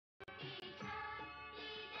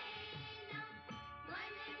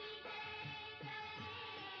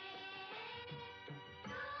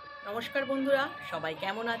নমস্কার বন্ধুরা, সবাই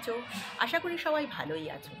কেমন আছো? আশা করি সবাই ভালোই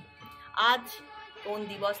আছো। আজ কোন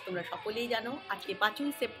দিবস তোমরা সকলেই জানো। আজকে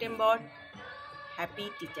 5ই সেপ্টেম্বর, হ্যাপি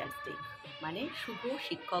টিচার্স ডে, মানে শুভ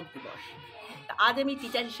শিক্ষক দিবস। আজ আমি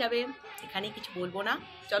টিচার হিসাবে এখানে কিছু বলবো না,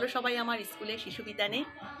 চলো সবাই আমার স্কুলে শিশু বিতানে,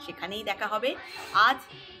 সেখানেই দেখা হবে। আজ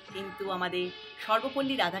কিন্তু আমাদের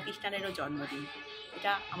সর্বপল্লী রাধাকৃষ্ণনেরও জন্মদিন।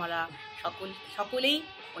 এটা আমরা সকলেই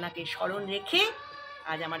ওনাকে স্মরণ রেখে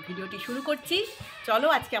আজ আমার ভিডিওটি শুরু করছি। চলো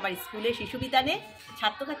আজকে আমার স্কুলে শিশু বিতানে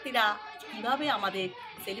ছাত্রছাত্রীরা কীভাবে আমাদের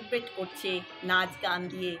সেলিব্রেট করছে নাচ গান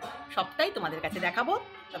দিয়ে, সবটাই তোমাদের কাছে দেখাবো।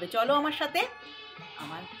 তবে চলো আমার সাথে,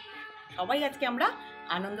 আমার সবাই আজকে আমরা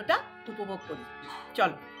আনন্দটা উপভোগ করি।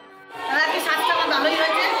 চলো। আজকে সাজটা আমার ভালোই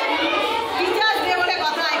হয়েছে। টিচার্স ডে বলে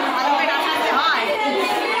কথা, ভালোভাবে নাচ নাচতে হয়।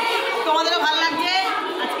 তোমাদেরও ভালো লাগছে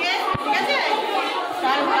আজকে, ঠিক আছে?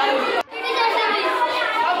 সবাই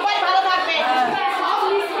ভালো থাকবে।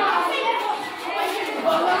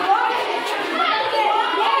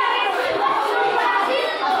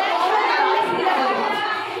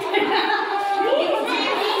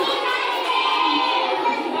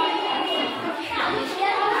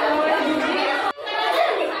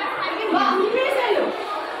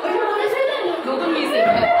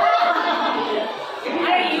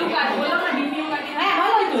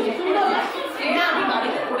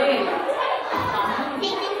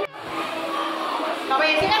 সবাই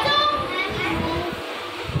এসে গেছো?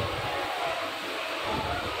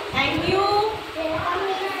 Thank you.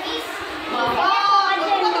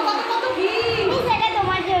 কত ভিড়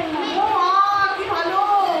তোমার জন্য। কি ভালো,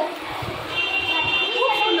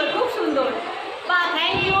 খুব সুন্দর। বাহ,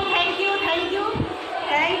 thank you thank you thank you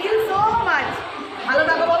thank you so much. ভালো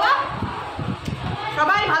থাকো বাবা,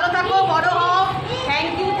 সবাই ভালো থাকো, বড় হও।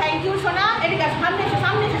 থ্যাংক ইউ সোনা। এদিকে সামনে এসো,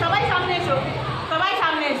 সামনে এসো, সবাই সামনে এসো, সবাই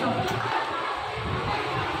সামনে এসো।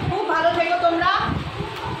 খুব ভালো থেকো তোমরা,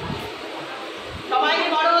 সবাই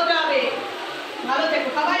বড় হতে হবে। ভালো থেকো,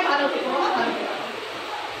 সবাই ভালো থেকো,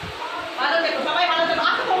 ভালো থেকো, সবাই ভালো থেকো।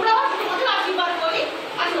 আসো তোমরা, তোমাদের আশীর্বাদ করি।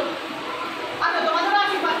 আসো আসো, তোমাদেরও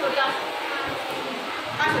আশীর্বাদ করি। আসো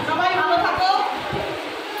আসো, সবাই ভালো থাকো।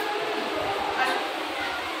 আসো,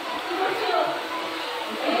 কি করছো?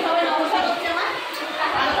 সবাই নমস্কার করছে আমার।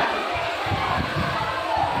 ভালো থাকো,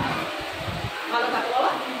 ভালো থাকো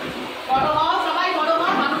বাবা, বড় হও, সবাই বড়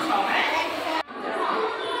হও, মানুষ হও। হ্যাঁ,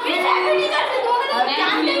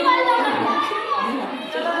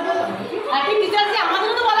 হ্যাপি টিচার্স ডে।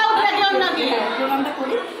 আমাদেরও তো বলা উচিত একজন নাকি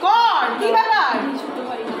কর, কি ব্যাপার?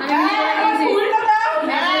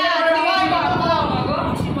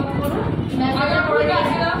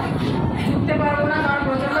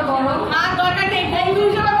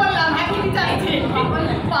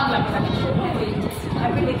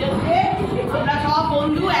 আমরা সব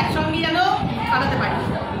বন্ধু একসঙ্গে যেন কাটাতে পারি।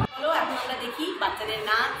 চলো এখন আমরা দেখি বাচ্চাদের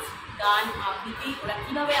নাচ গান আবৃত্তি, ওরা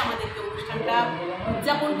কীভাবে আমাদেরকে অনুষ্ঠানটা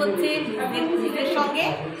উদযাপন করছে নিজেদের সঙ্গে।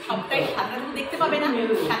 সবটাই সাধারণত দেখতে পাবে না,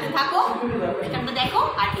 সাথে থাকো, অনুষ্ঠানটা দেখো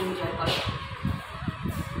আর এনজয় করো।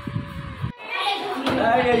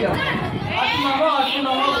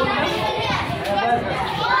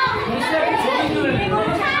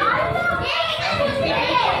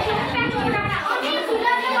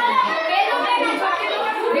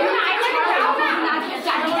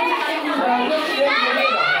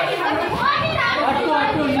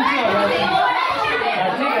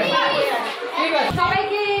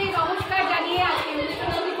 সবাইকে নমস্কার জানিয়ে আজকে অনুষ্ঠান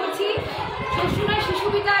শুরু করছি। শ্বশুরনাথ শিশু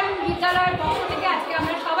বিতান বিদ্যালয়ের পক্ষ থেকে আজকে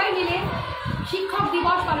আমরা সবাই মিলে শিক্ষক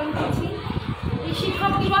দিবস পালন করছি। এই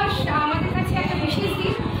শিক্ষক দিবস আমাদের কাছে একটা বিশেষ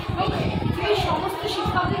দিন এবং পৃথিবীর সমস্ত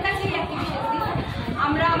শিক্ষকদের কাছে একটা বিশেষ দিন।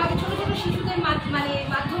 আমরা আমাদের ছোটো ছোটো শিশুদের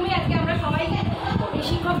মাধ্যমে আজকে আমরা সবাই এই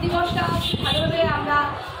শিক্ষক দিবসটা ভালোভাবে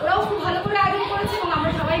ওরাও খুব ভালো করে আয়োজন করেছে এবং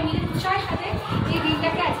আমরা সবাই মিলে উৎসাহের সাথে এই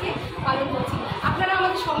দিনটাকে আজকে পালন করছি। আপনারা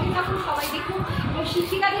আমাদের সঙ্গে থাকুন, সবাই দেখুন এবং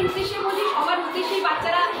শিক্ষিকাদের উদ্দেশ্যে বলছি, সবার উদ্দেশ্যেই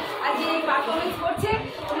বাচ্চারা আজ যে পারফরমেন্স করছে,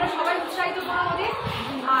 তোমরা সবাই উৎসাহিত করো আমাদের।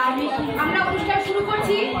 আর আমরা অনুষ্ঠান শুরু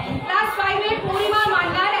করছি ক্লাস 5-এর পরিমা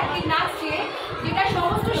মান্নার একটি নাচ দিয়ে, যেটা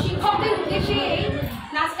সমস্ত শিক্ষকদের উদ্দেশ্যে এই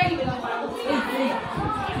নাচটা নিবেদন করা হচ্ছে।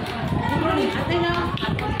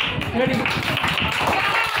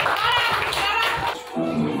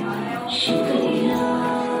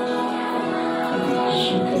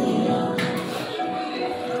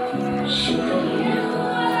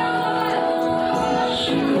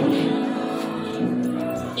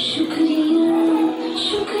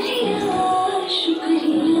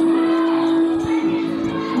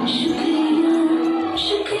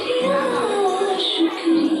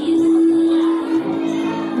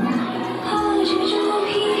 आज जो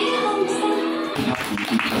भी हम सब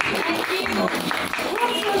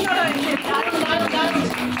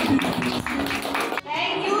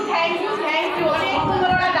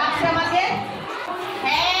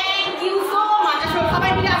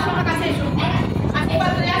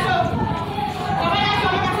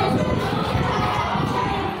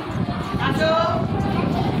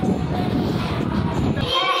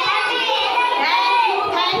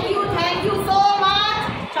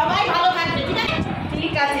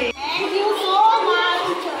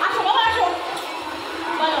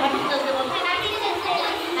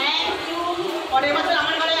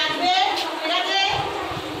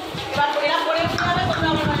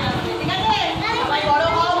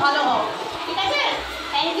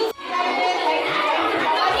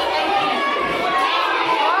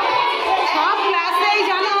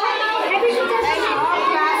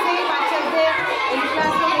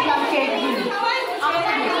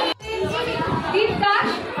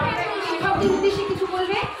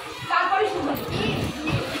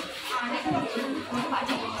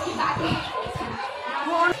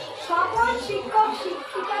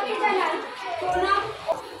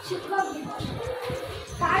শিক্ষক দিবস।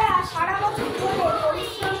 তারা সারা বছর ধরে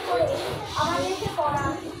পরিশ্রম করে আমাদেরকে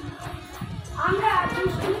পড়ান। আমরা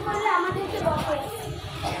দুষ্টুমি করলে আমাদেরকে বকে,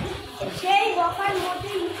 সেই বকার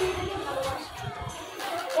মধ্যে লুকিয়ে থেকে ভালোবাসি।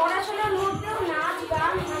 পড়াশোনার মধ্যেও নাচ,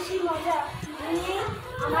 গান, হাসি, মজা নিয়ে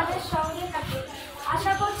আমাদের সঙ্গে থাকে।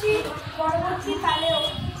 আশা করছি পরবর্তীকালেও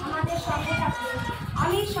আমাদের সঙ্গে থাকবে।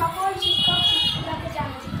 আমি সকল শিক্ষক শিক্ষিকাকে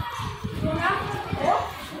জানাই প্রণাম ও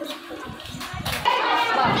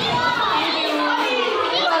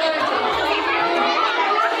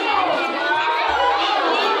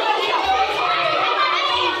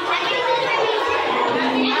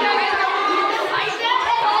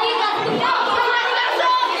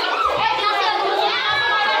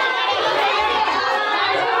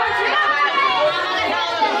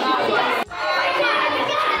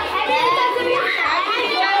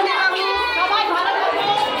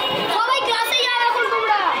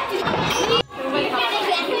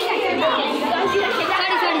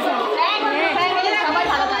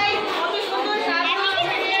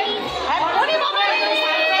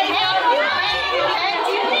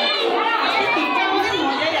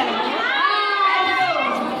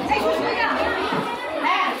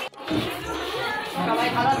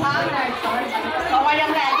সবাই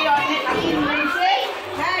আমরা একে অন্যের কাছে মিলেমিশে।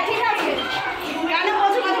 হ্যাঁ ঠিক আছে, কেন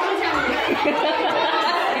বলছো কথা বলছি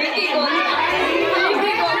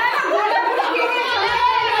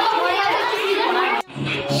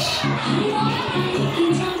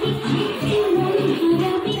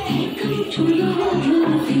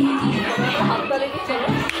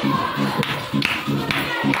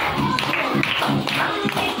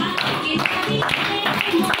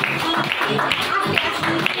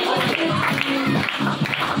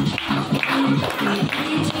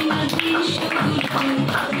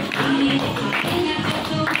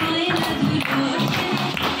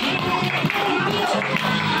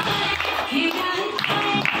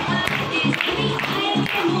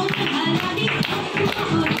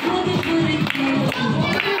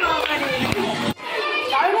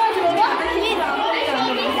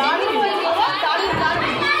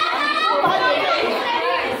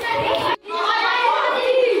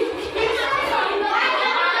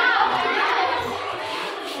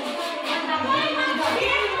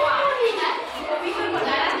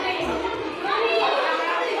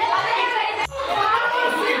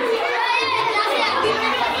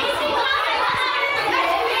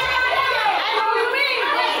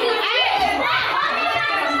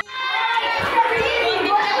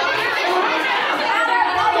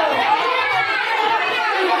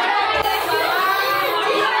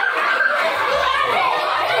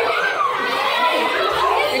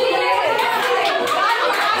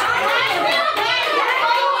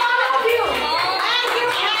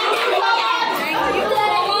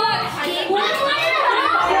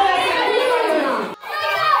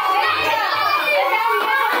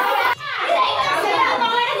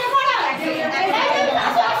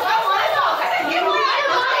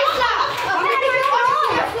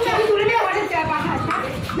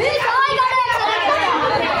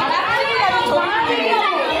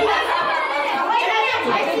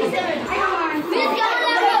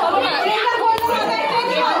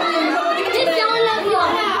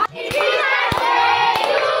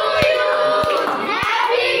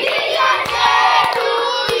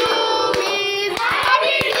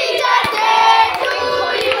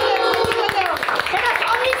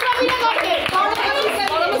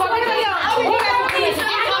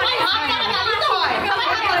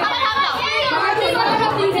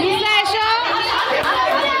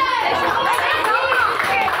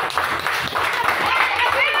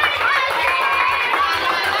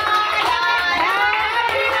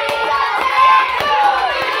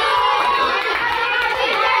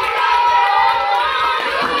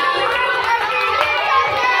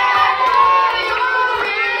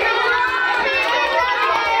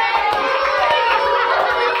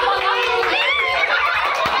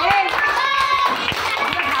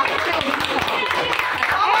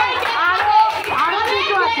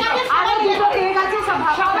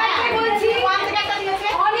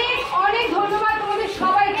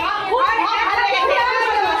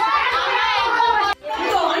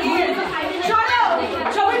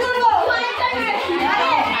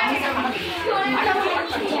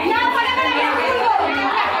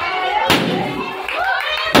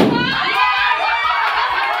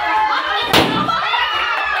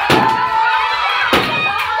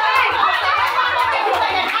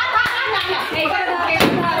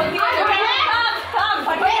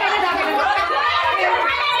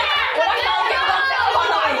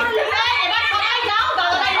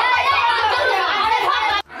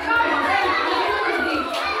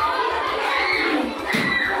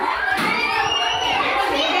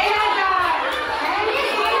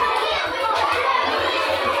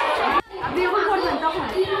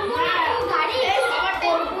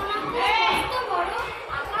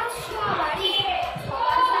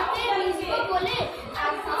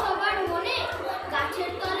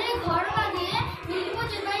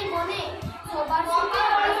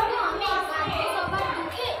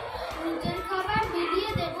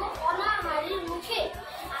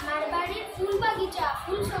ফুল বাগিচা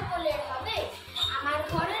ফুল সকলের হবে, আমার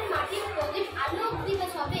ঘরের মাটির প্রদীপ আলো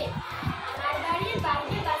দিবস হবে, আমার বাড়ির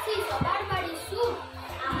বাড়িতে কাছে সবার বাড়ির সুখ,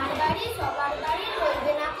 আমার বাড়ি সবার বাড়ি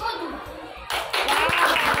রইবে না কদু।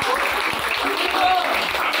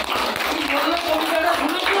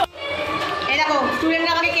 এই দেখো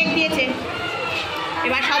স্টুডেন্টরা আমাকে কেক দিয়েছে,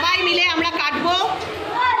 এবার সবাই মিলে আমরা কাটবো,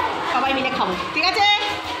 সবাই মিলে খাবো, ঠিক আছে?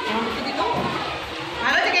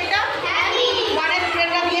 ভালো আছে কেকটা? ওয়ানের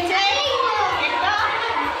স্টুডেন্টরা দিয়েছে কেকটা,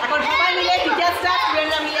 এখন সবাই মিলে টিচার্সরা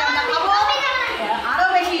স্টুডেন্টরা মিলে আমরা খাবো, আরো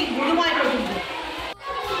বেশি গুরুময় করে তুলবো।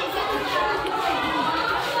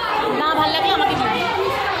 না ভালো লাগলে আমাকে দিবি।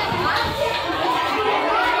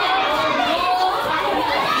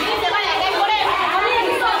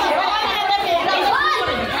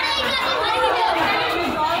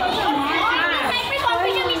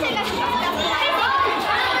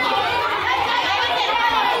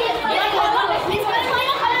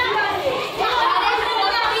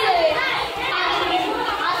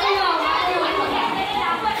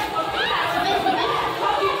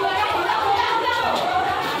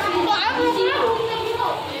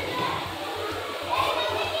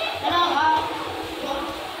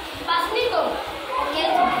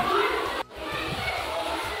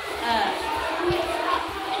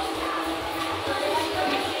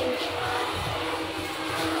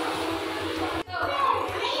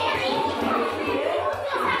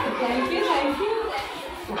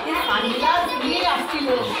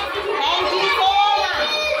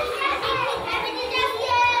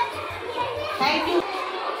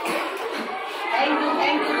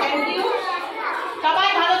 সবাই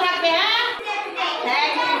ভালো থাকবে, হ্যাঁ?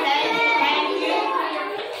 Thank you, thank you, thank you.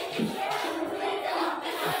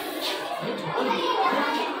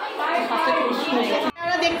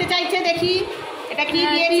 আপনারা দেখতে চাইছে, দেখি এটা কি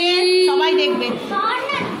দিয়েছে, সবাই দেখবে।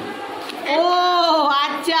 ও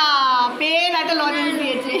আচ্ছা, পেন একটা লজেন্স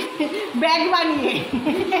দিয়েছে ব্যাগ বানিয়ে।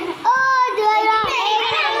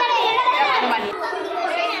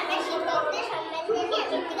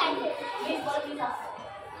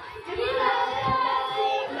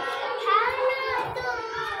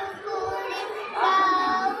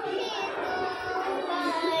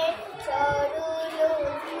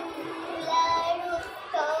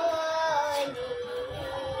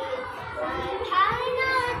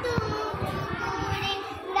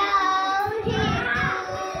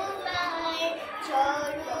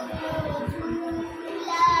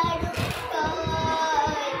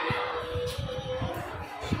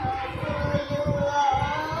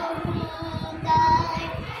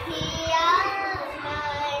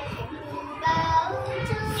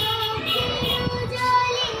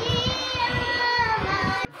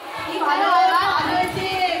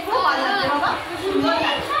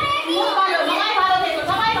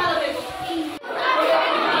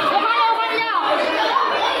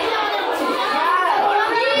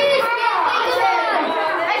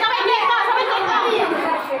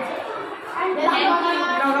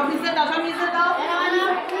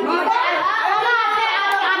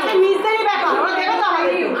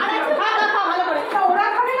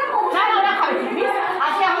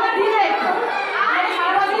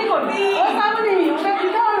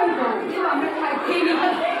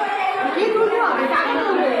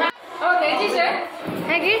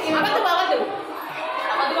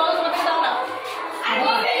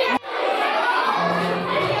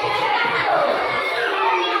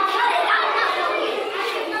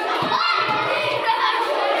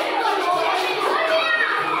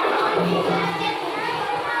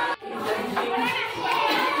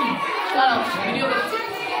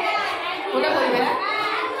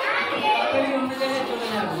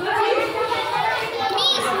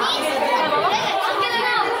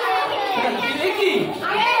 কি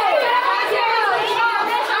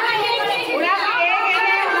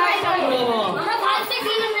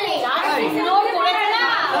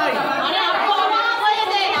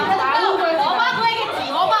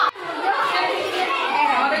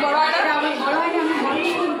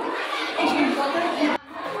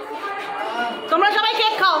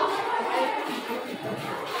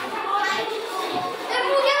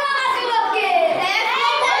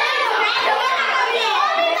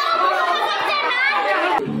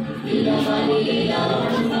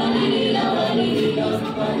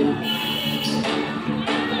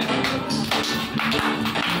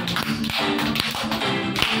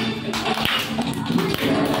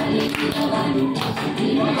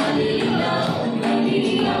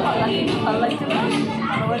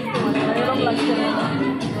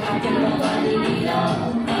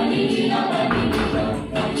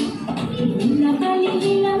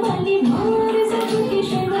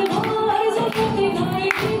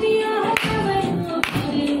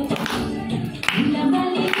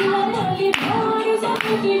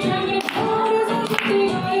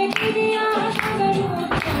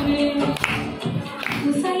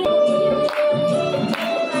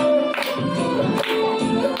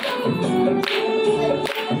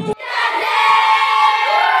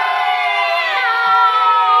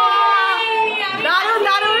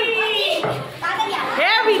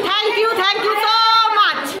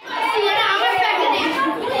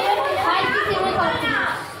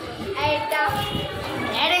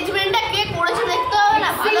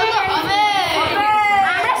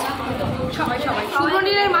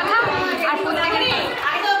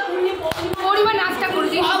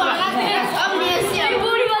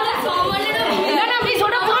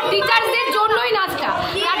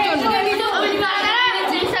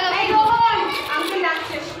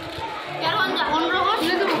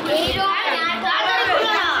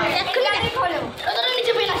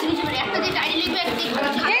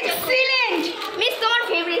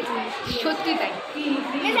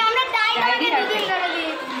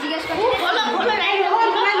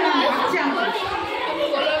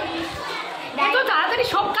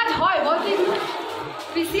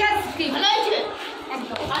টিচার্স ডে ভালো হয়েছে?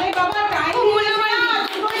 একদম। আরে বাবা টাইম বলে না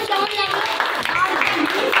তোমার কেমন লাগলো?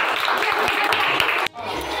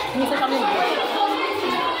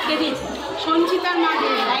 কে দিয়েছে? সঞ্চিতার মা।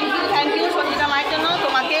 থ্যাংক ইউ সঞ্চিতা মায়ের জন্য।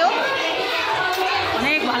 তোমাকেও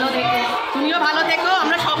অনেক ভালো থেকো, তুমিও ভালো থেকো,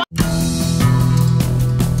 আমরা সবাই।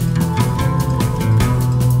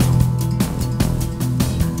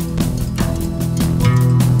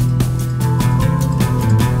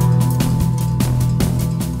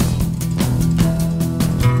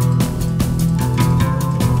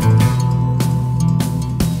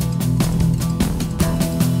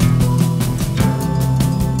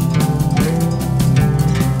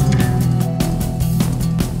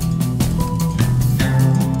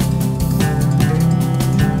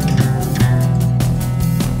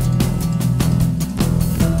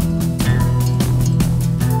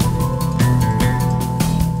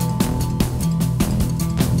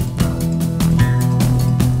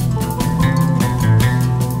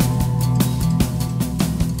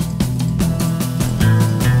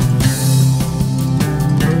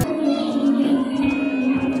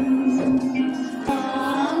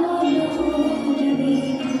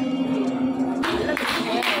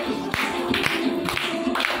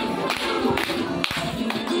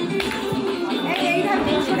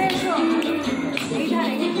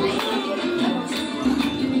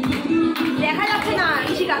 দেখা যাচ্ছে না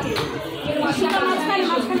ঋষিকাকে।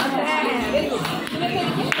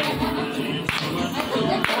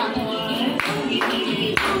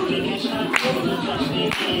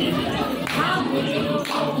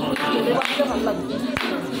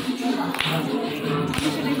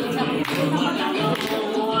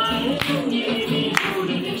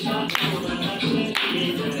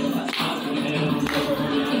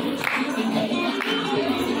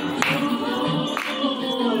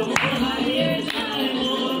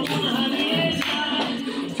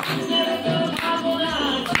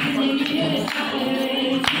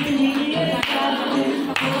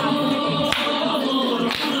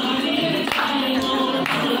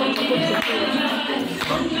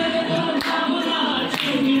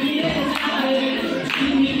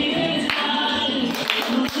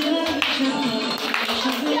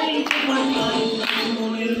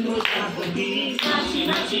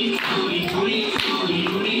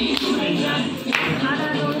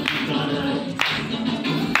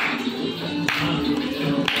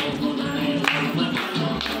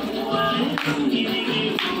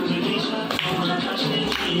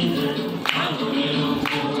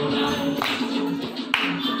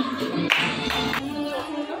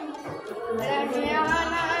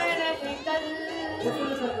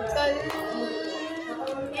 कल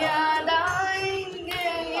याद आएंगे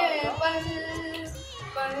ये पल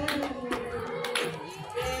पल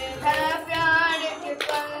है प्यार के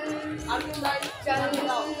पल चल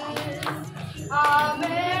आ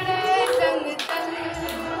मेरे संग चल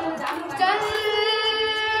चल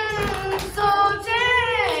सोचे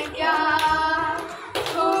क्या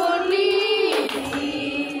छोड़ी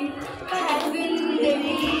है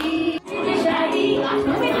जिंदगी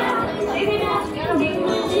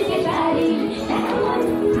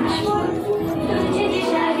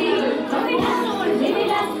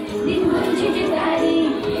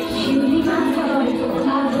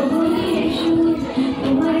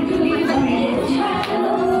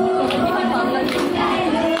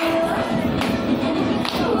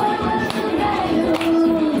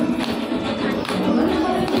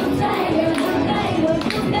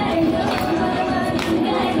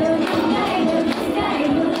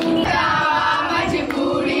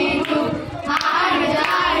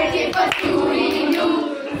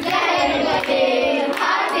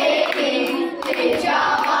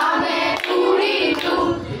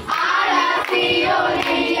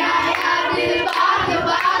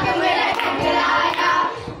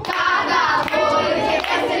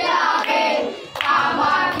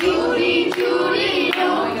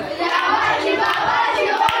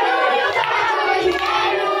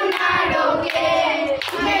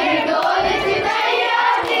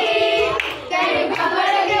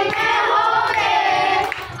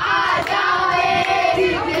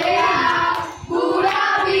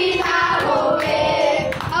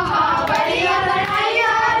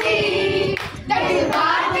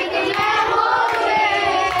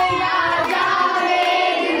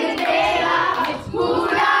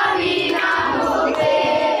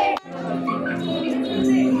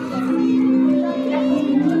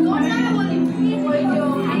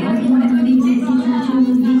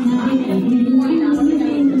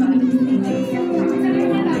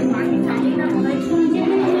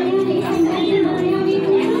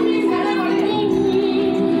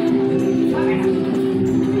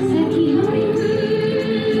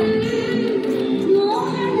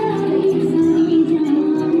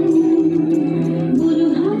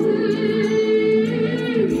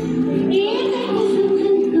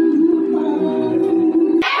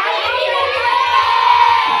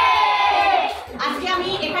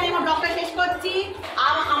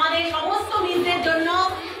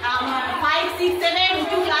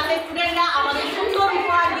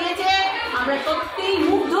আমরা সত্যিই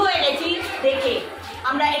মুগ্ধ হয়ে গেছি দেখে।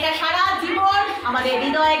 আমরা এটা সারা জীবন আমাদের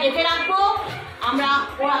হৃদয়ে গেঁথে রাখবো। আমরা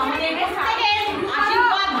ওরা আমাদের প্রত্যেকের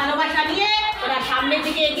আশীর্বাদ ভালোবাসা নিয়ে ওরা সামনের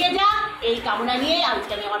দিকে এগিয়ে যা, এই কামনা নিয়ে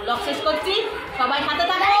আজকে আমি আমার ব্লগ শেষ করছি। সবাই হাতে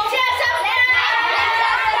থাকো।